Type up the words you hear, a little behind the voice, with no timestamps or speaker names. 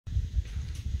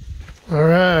All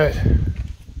right,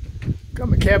 got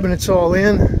my cabinets all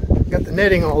in, got the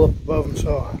netting all up above them,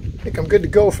 so I think I'm good to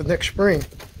go for next spring.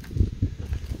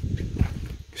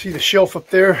 See the shelf up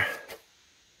there?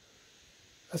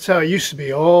 That's how it used to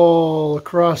be, all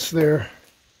across there.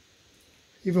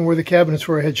 Even where the cabinets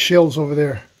were, I had shelves over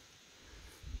there.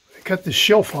 I cut this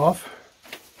shelf off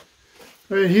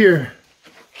right here.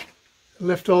 I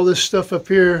left all this stuff up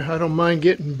here. I don't mind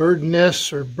getting bird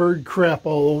nests or bird crap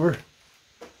all over.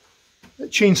 That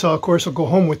chainsaw, of course, will go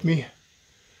home with me.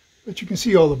 But you can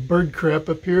see all the bird crap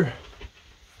up here.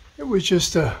 It was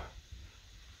just a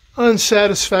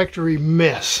unsatisfactory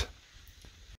mess.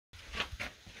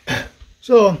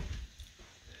 So,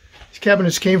 these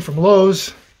cabinets came from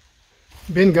Lowe's.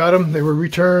 Ben got them. They were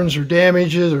returns or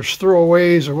damages or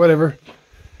throwaways or whatever.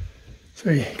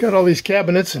 So he got all these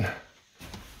cabinets and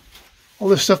all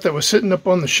this stuff that was sitting up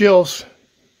on the shelves,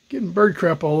 getting bird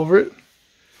crap all over it,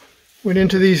 went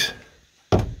into these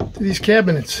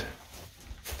cabinets.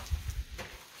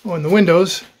 Oh, and the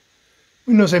windows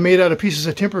I made out of pieces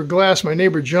of tempered glass my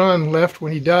neighbor John left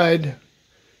when he died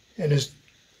and his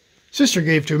sister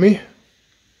gave to me.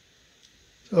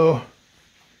 So,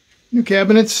 new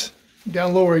cabinets,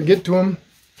 down lower and get to them.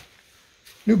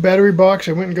 New battery box,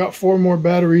 I went and got 4 more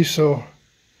batteries, so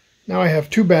now I have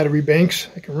 2 battery banks.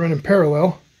 I can run in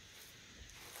parallel.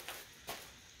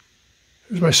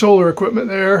 There's my solar equipment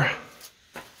there.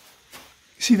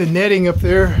 You see the netting up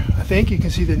there. I think you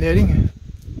can see the netting.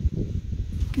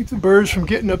 Keep the birds from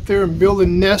getting up there and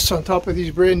building nests on top of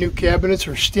these brand new cabinets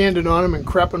or standing on them and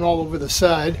crapping all over the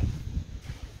side.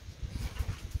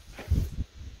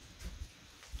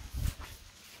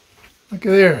 Look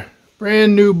at there,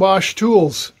 brand new Bosch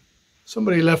tools.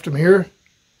 Somebody left them here.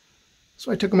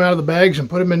 So I took them out of the bags and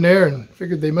put them in there and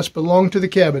figured they must belong to the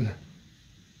cabin.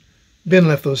 Ben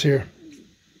left those here.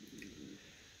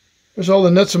 There's all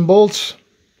the nuts and bolts,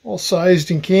 all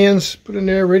sized in cans, put in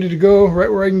there, ready to go,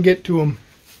 right where I can get to them.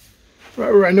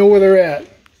 Right where I know where they're at.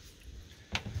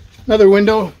 Another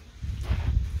window.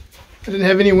 I didn't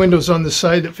have any windows on this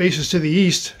side that faces to the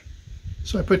east,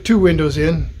 so I put 2 windows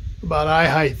in, about eye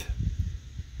height.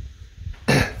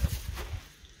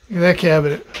 Look at that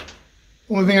cabinet.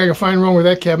 The only thing I could find wrong with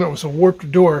that cabinet was a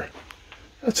warped door.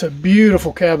 That's a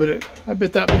beautiful cabinet. I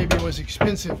bet that baby was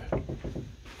expensive.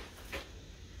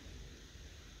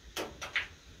 The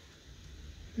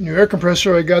new air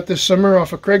compressor I got this summer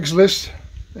off of Craigslist.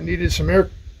 I needed some air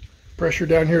pressure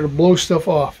down here to blow stuff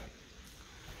off.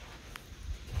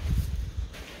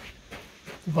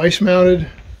 Vice mounted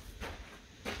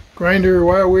grinder,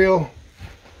 wire wheel.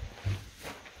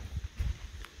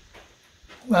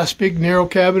 Last big narrow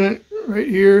cabinet right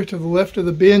here to the left of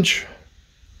the bench.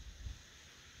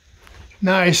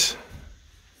 Nice.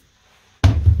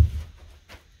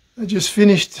 I just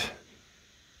finished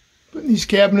putting these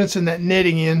cabinets and that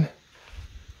netting in.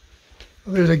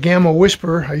 There's a Gamma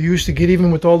Whisper I use to get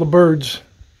even with all the birds.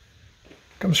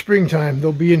 Come springtime,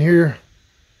 they'll be in here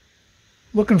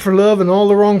looking for love in all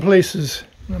the wrong places.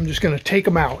 I'm just going to take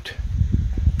them out.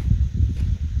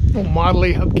 Little Model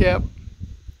A hubcap.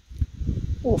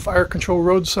 Little fire control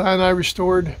road sign I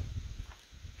restored.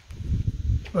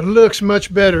 But it looks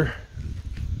much better.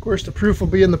 Of course, the proof will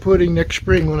be in the pudding next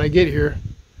spring when I get here.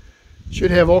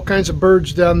 Should have all kinds of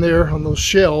birds down there on those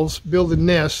shelves building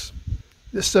nests.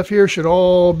 This stuff here should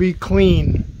all be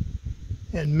clean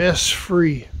and mess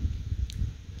free.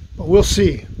 But we'll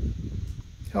see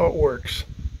how it works.